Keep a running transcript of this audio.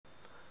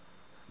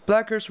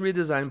Placker's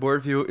redesigned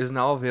board view is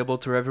now available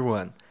to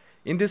everyone.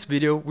 In this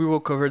video, we will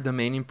cover the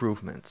main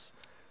improvements.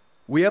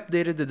 We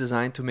updated the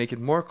design to make it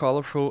more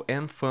colorful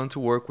and fun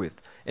to work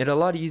with, and a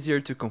lot easier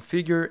to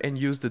configure and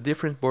use the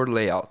different board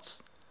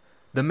layouts.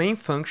 The main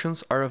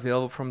functions are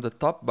available from the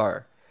top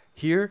bar.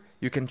 Here,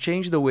 you can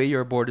change the way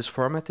your board is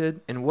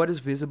formatted and what is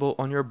visible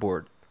on your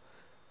board.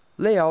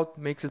 Layout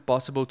makes it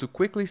possible to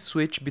quickly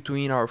switch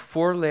between our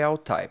 4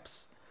 layout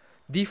types.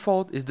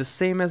 Default is the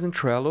same as in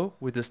Trello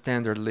with the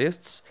standard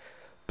lists.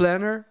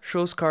 Planner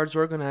shows cards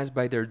organized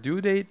by their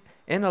due date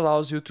and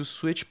allows you to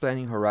switch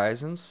planning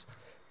horizons.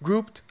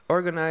 Grouped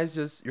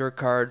organizes your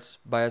cards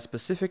by a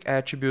specific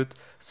attribute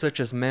such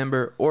as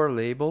member or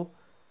label.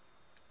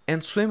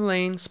 And Swim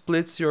Lane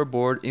splits your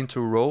board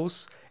into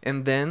rows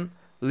and then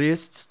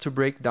lists to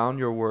break down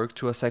your work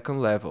to a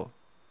second level.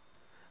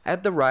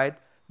 At the right,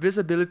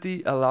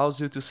 Visibility allows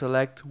you to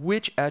select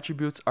which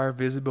attributes are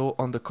visible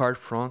on the card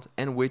front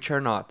and which are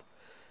not.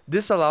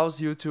 This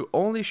allows you to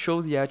only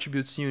show the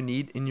attributes you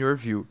need in your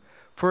view.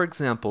 For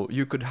example,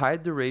 you could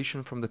hide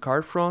duration from the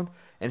card front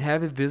and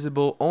have it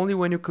visible only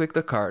when you click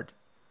the card.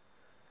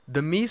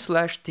 The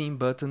Me/Team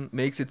button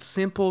makes it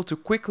simple to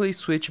quickly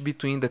switch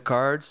between the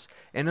cards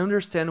and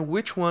understand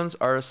which ones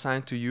are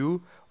assigned to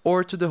you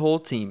or to the whole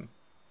team.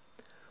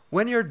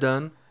 When you're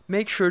done,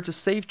 make sure to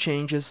save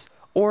changes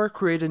or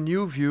create a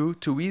new view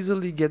to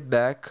easily get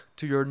back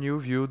to your new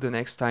view the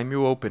next time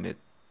you open it.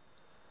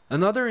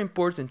 Another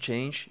important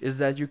change is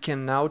that you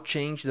can now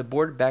change the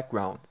board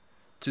background.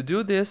 To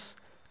do this,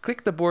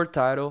 click the board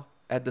title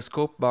at the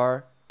scope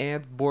bar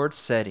and Board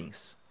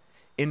Settings.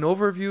 In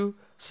Overview,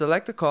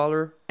 select the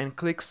color and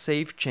click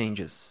Save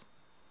Changes.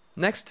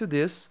 Next to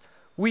this,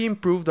 we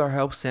improved our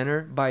Help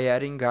Center by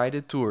adding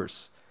guided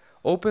tours.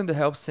 Open the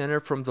Help Center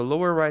from the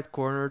lower right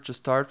corner to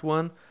start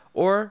one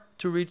or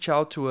to reach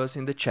out to us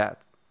in the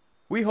chat.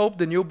 We hope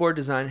the new board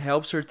design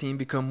helps your team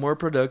become more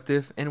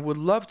productive and would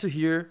love to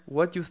hear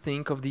what you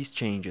think of these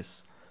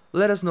changes.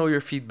 Let us know your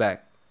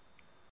feedback.